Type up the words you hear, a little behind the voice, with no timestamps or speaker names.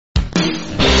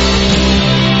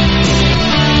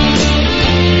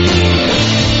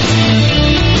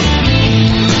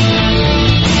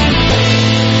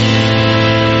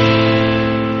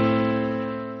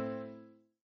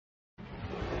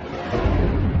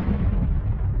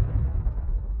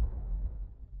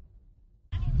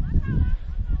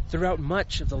Throughout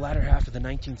much of the latter half of the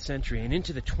 19th century and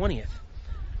into the 20th,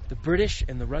 the British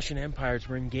and the Russian empires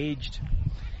were engaged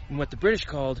in what the British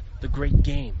called the Great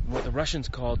Game, and what the Russians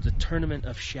called the Tournament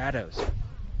of Shadows.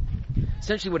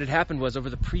 Essentially what had happened was, over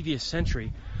the previous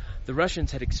century, the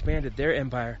Russians had expanded their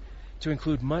empire to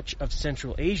include much of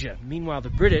Central Asia. Meanwhile, the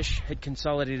British had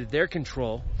consolidated their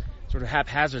control, sort of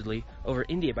haphazardly, over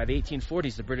India. By the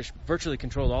 1840s, the British virtually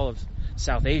controlled all of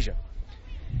South Asia.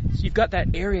 So you've got that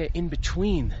area in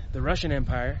between the Russian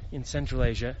Empire in Central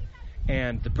Asia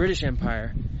and the British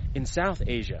Empire in South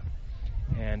Asia.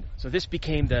 And so this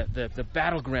became the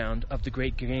battleground of the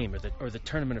Great Game, or the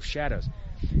Tournament of Shadows.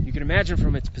 You can imagine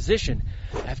from its position,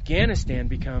 Afghanistan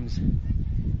becomes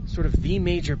sort of the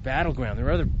major battleground. There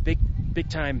were other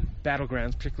big-time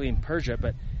battlegrounds, particularly in Persia,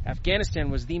 but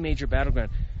Afghanistan was the major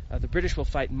battleground. The British will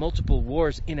fight multiple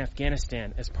wars in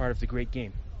Afghanistan as part of the Great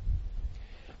Game.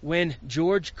 When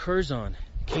George Curzon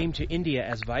came to India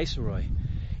as viceroy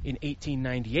in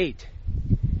 1898,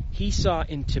 he saw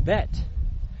in Tibet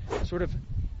sort of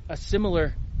a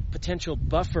similar potential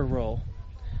buffer role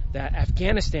that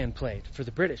Afghanistan played for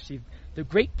the British. See, the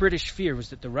great British fear was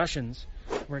that the Russians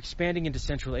were expanding into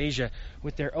Central Asia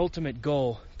with their ultimate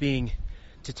goal being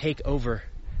to take over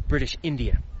British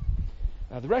India.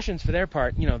 The Russians, for their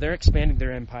part, they're expanding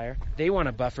their empire. They want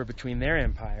a buffer between their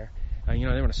empire. They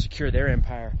want to secure their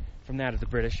empire from that of the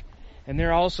British. And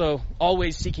they're also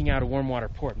always seeking out a warm water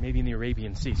port, maybe in the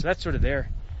Arabian Sea. So that's sort of their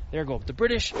goal. But the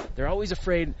British, they're always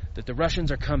afraid that the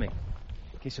Russians are coming.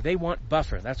 Okay, so they want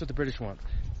buffer. That's what the British want.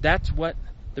 That's what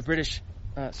the British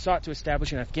sought to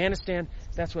establish in Afghanistan.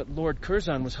 That's what Lord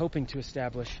Curzon was hoping to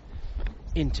establish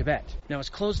in Tibet. Now, as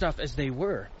closed off as they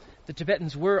were, the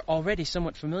Tibetans were already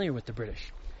somewhat familiar with the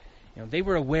British. They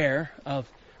were aware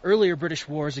of earlier British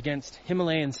wars against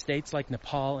Himalayan states like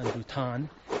Nepal and Bhutan.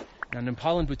 Now,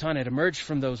 Nepal and Bhutan had emerged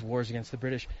from those wars against the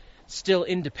British still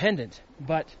independent,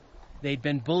 but they'd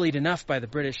been bullied enough by the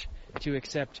British to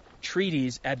accept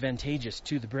treaties advantageous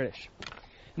to the British.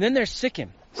 And then there's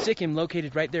Sikkim. Sikkim,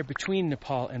 located right there between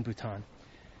Nepal and Bhutan.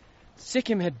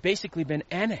 Sikkim had basically been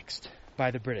annexed by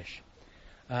the British.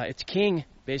 Its king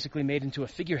basically made into a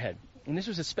figurehead. And this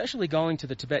was especially galling to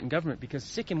the Tibetan government because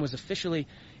Sikkim was officially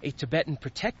a Tibetan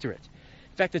protectorate.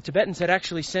 In fact, the Tibetans had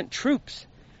actually sent troops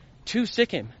to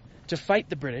Sikkim to fight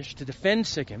the British, to defend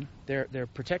Sikkim, their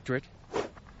protectorate.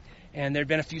 And there had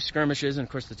been a few skirmishes, and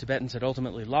of course the Tibetans had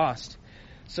ultimately lost.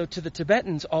 So to the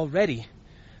Tibetans already,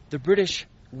 the British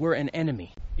were an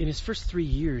enemy. In his first 3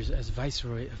 years as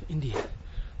Viceroy of India,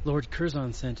 Lord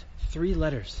Curzon sent 3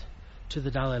 letters to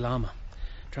the Dalai Lama,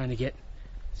 trying to get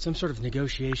some sort of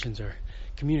negotiations or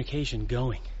communication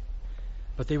going.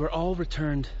 But they were all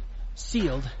returned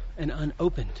sealed and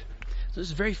unopened. So this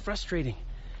is very frustrating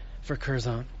for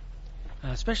Curzon,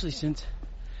 especially since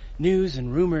news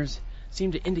and rumors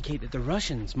seem to indicate that the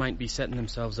Russians might be setting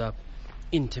themselves up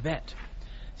in Tibet.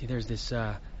 See, there's this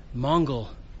Mongol,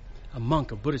 a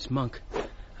Buddhist monk,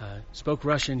 spoke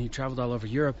Russian. He traveled all over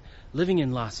Europe, living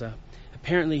in Lhasa.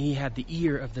 Apparently he had the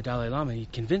ear of the Dalai Lama. He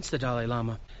convinced the Dalai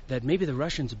Lama that maybe the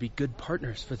Russians would be good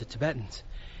partners for the Tibetans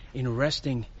in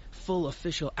wresting full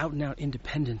official out-and-out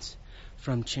independence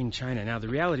from Qing China. Now, the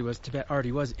reality was Tibet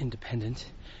already was independent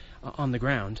on the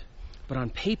ground, but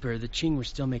on paper, the Qing were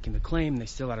still making the claim. They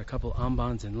still had a couple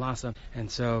ambans in Lhasa,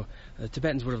 and so the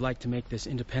Tibetans would have liked to make this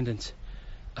independence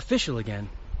official again.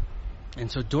 And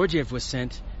so Dorjiev was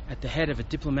sent at the head of a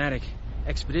diplomatic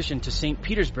expedition to St.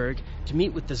 Petersburg to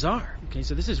meet with the Tsar. Okay,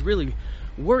 so this is really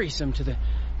worrisome to the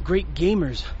great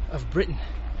gamers of Britain,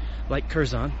 like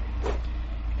Curzon.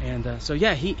 And so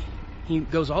he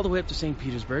goes all the way up to St.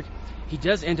 Petersburg. He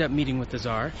does end up meeting with the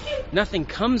Tsar. Nothing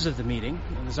comes of the meeting.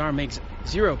 The Tsar makes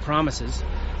 0 promises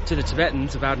to the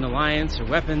Tibetans about an alliance or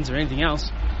weapons or anything else.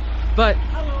 But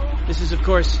this is, of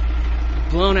course,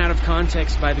 blown out of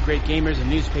context by the great gamers, and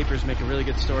newspapers make a really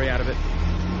good story out of it.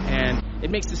 And it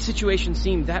makes the situation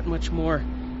seem that much more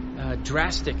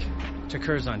drastic to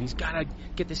Curzon. He's got to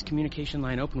get this communication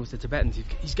line open with the Tibetans.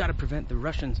 He's got to prevent the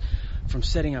Russians from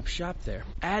setting up shop there.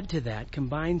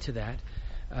 Combine to that,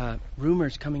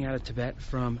 rumors coming out of Tibet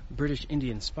from British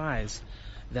Indian spies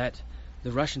that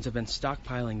the Russians have been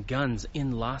stockpiling guns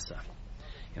in Lhasa.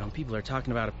 People are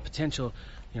talking about a potential,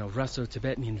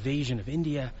 Russo-Tibetan invasion of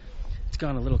India. It's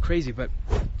gone a little crazy, but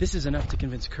this is enough to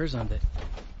convince Curzon that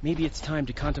maybe it's time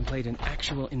to contemplate an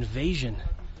actual invasion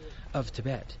of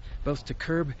Tibet, both to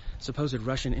curb supposed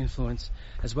Russian influence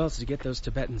as well as to get those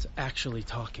Tibetans actually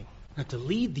talking. Now, to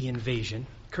lead the invasion,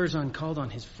 Curzon called on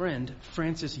his friend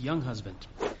Francis Younghusband.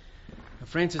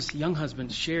 Francis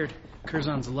Younghusband shared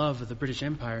Curzon's love of the British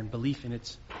Empire and belief in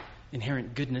its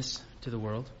inherent goodness to the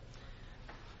world.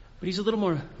 But he's a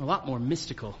lot more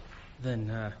mystical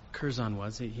than Curzon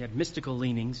was. He had mystical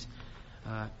leanings.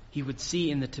 He would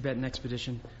see in the Tibetan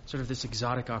expedition sort of this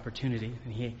exotic opportunity,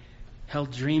 and he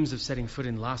held dreams of setting foot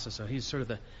in Lhasa, so he's sort of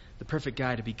the perfect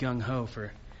guy to be gung-ho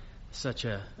for such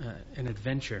an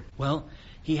adventure. Well,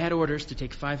 he had orders to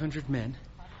take 500 men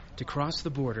to cross the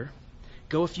border,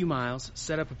 go a few miles,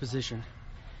 set up a position,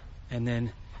 and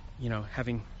then,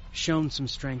 having shown some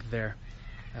strength there,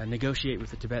 negotiate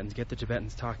with the Tibetans, get the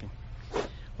Tibetans talking.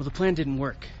 Well, the plan didn't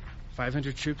work.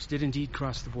 500 troops did indeed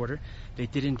cross the border. They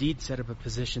did indeed set up a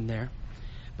position there,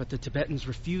 but the Tibetans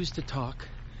refused to talk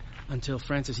until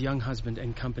Francis Younghusband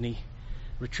and company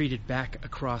retreated back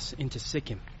across into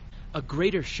Sikkim. A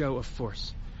greater show of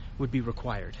force would be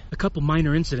required. A couple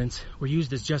minor incidents were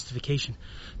used as justification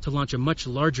to launch a much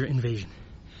larger invasion.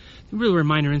 They really were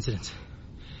minor incidents.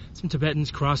 Some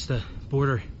Tibetans crossed the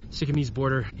border, Sikkimese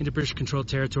border, into British-controlled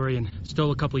territory and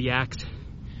stole a couple yaks.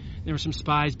 There were some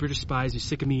spies, British spies,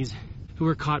 Sikkimese, who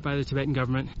were caught by the Tibetan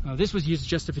government. This was used as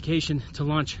justification to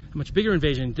launch a much bigger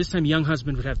invasion. This time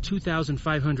Younghusband would have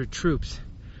 2,500 troops,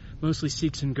 mostly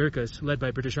Sikhs and Gurkhas, led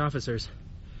by British officers.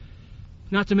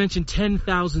 Not to mention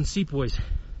 10,000 sepoys.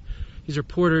 These are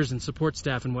porters and support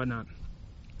staff and whatnot.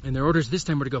 And their orders this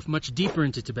time were to go much deeper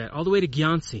into Tibet, all the way to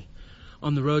Gyansi,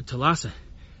 on the road to Lhasa.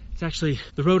 It's actually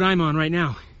the road I'm on right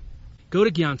now. Go to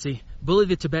Gyansi, bully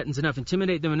the Tibetans enough,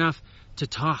 intimidate them enough to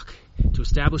talk, to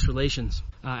establish relations.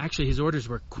 Actually, his orders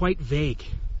were quite vague,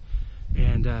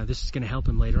 and this is going to help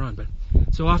him later on. But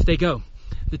so off they go.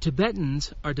 The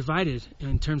Tibetans are divided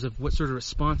in terms of what sort of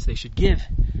response they should give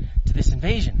to this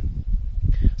invasion.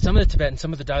 Some of the Tibetans,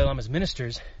 some of the Dalai Lama's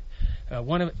ministers,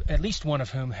 at least one of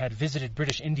whom had visited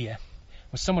British India,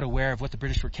 was somewhat aware of what the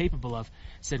British were capable of,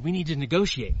 said, we need to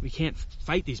negotiate. We can't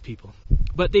fight these people.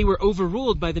 But they were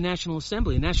overruled by the National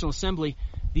Assembly. The National Assembly,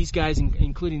 these guys,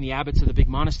 including the abbots of the big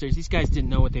monasteries, these guys didn't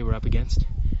know what they were up against.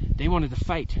 They wanted to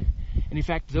fight. And in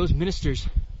fact, those ministers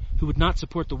who would not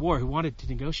support the war, who wanted to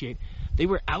negotiate, they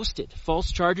were ousted.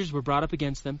 False charges were brought up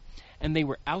against them, and they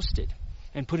were ousted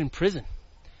and put in prison.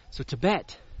 So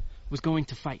Tibet was going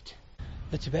to fight.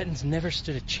 The Tibetans never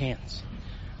stood a chance.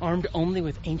 Armed only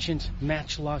with ancient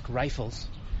matchlock rifles,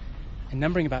 and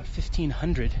numbering about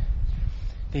 1,500,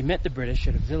 they met the British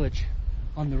at a village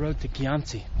on the road to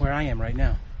Gyansi, where I am right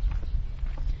now.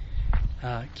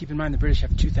 Keep in mind the British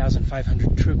have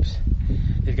 2,500 troops.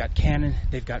 They've got cannon,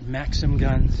 they've got Maxim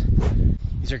guns.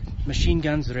 These are machine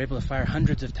guns that are able to fire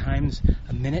hundreds of times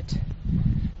a minute.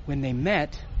 When they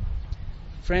met,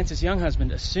 Francis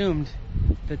Younghusband assumed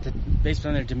that, based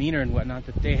on their demeanor and whatnot,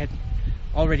 that they had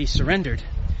already surrendered.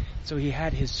 So he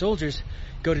had his soldiers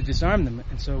go to disarm them.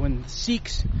 And so when the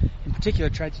Sikhs, in particular,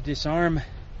 tried to disarm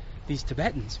these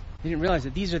Tibetans, they didn't realize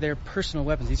that these are their personal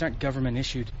weapons. These aren't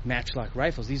government-issued matchlock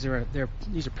rifles. These are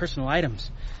personal items,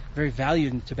 very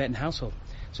valued in the Tibetan household.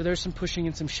 So there was some pushing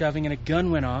and some shoving, and a gun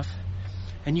went off,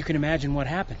 and you can imagine what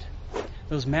happened.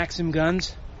 Those Maxim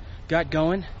guns got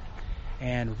going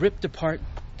and ripped apart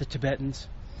the Tibetans,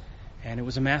 and it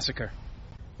was a massacre.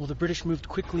 Well, the British moved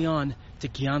quickly on to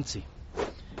Gyansi.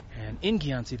 And in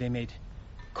Gyansi, they made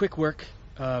quick work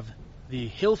of the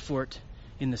hill fort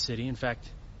in the city. In fact,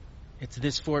 it's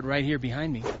this fort right here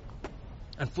behind me.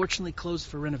 Unfortunately closed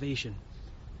for renovation,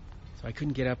 so I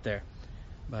couldn't get up there.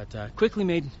 But quickly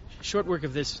made short work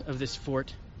of this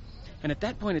fort. And at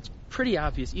that point, it's pretty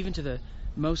obvious, even to the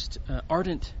most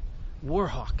ardent war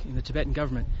hawk in the Tibetan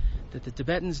government, that the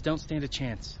Tibetans don't stand a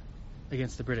chance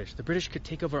against the British. The British could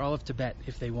take over all of Tibet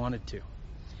if they wanted to,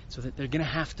 so that they're going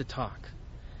to have to talk.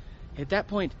 At that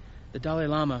point, the Dalai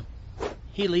Lama,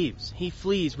 he leaves. He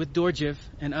flees with Dorjiv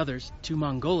and others to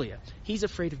Mongolia. He's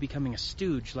afraid of becoming a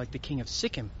stooge like the king of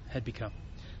Sikkim had become.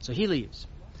 So he leaves.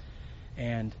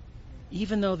 And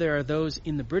even though there are those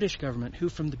in the British government who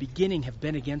from the beginning have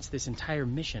been against this entire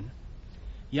mission,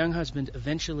 Younghusband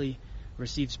eventually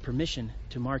receives permission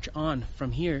to march on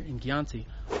from here in Gyansi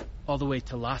all the way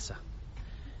to Lhasa.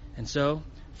 And so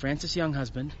Francis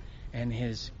Younghusband and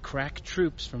his crack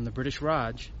troops from the British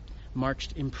Raj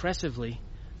marched impressively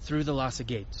through the Lhasa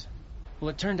gates. Well,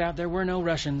 it turned out there were no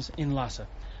Russians in Lhasa.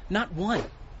 Not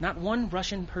one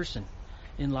Russian person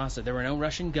in Lhasa. There were no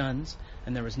Russian guns,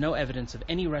 and there was no evidence of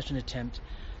any Russian attempt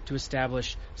to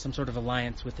establish some sort of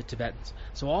alliance with the Tibetans.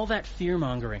 So all that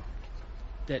fear-mongering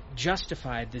that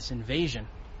justified this invasion,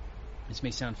 this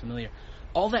may sound familiar,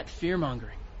 all that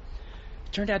fear-mongering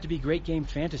turned out to be great game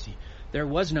fantasy. There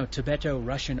was no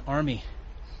Tibeto-Russian army,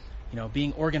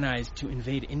 being organized to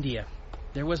invade India.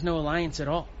 There was no alliance at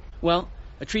all. Well,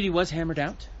 a treaty was hammered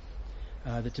out.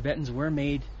 The Tibetans were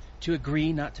made to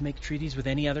agree not to make treaties with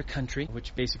any other country,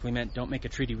 which basically meant don't make a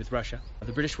treaty with Russia.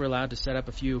 The British were allowed to set up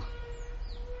a few,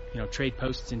 trade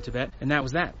posts in Tibet, and that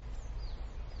was that.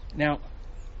 Now,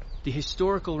 the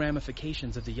historical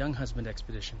ramifications of the Younghusband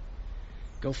expedition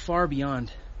go far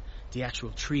beyond the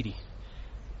actual treaty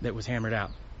that was hammered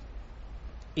out.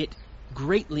 It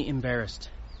greatly embarrassed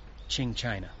Qing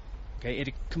China. Okay,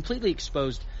 it completely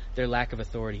exposed their lack of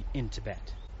authority in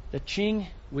Tibet. The Qing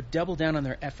would double down on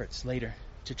their efforts later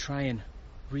to try and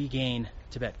regain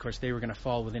Tibet. Of course, they were going to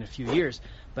fall within a few years,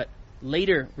 but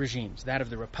later regimes, that of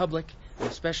the Republic, and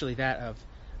especially that of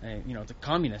the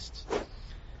communists,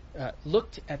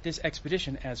 looked at this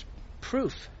expedition as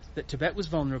proof that Tibet was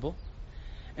vulnerable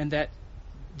and that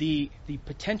the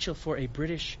potential for a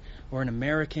British or an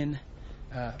American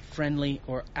friendly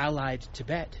or allied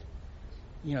Tibet,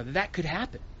 that could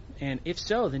happen. And if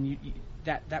so, then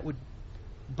that would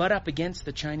butt up against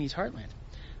the Chinese heartland.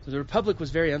 So the Republic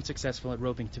was very unsuccessful at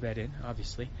roping Tibet in,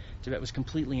 obviously. Tibet was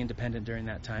completely independent during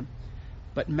that time.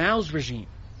 But Mao's regime,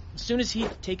 as soon as he'd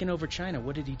taken over China,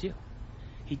 what did he do?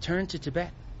 He turned to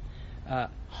Tibet,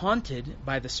 haunted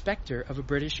by the specter of a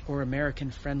British or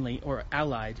American friendly or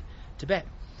allied Tibet.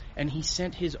 And he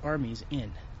sent his armies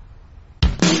in.